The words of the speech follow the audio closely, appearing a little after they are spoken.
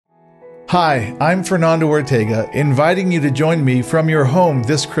Hi, I'm Fernando Ortega, inviting you to join me from your home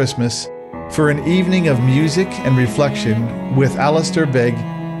this Christmas for an evening of music and reflection with Alistair Begg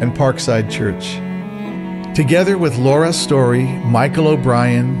and Parkside Church. Together with Laura Story, Michael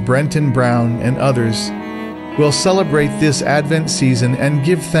O'Brien, Brenton Brown, and others, we'll celebrate this Advent season and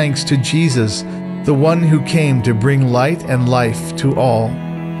give thanks to Jesus, the one who came to bring light and life to all.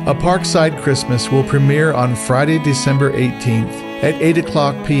 A Parkside Christmas will premiere on Friday, December 18th at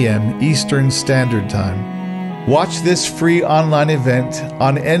 8 p.m. Eastern Standard Time. Watch this free online event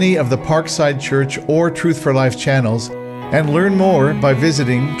on any of the Parkside Church or Truth for Life channels and learn more by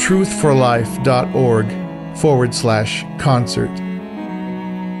visiting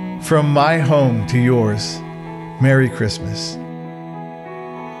truthforlife.org/concert. From my home to yours, Merry Christmas.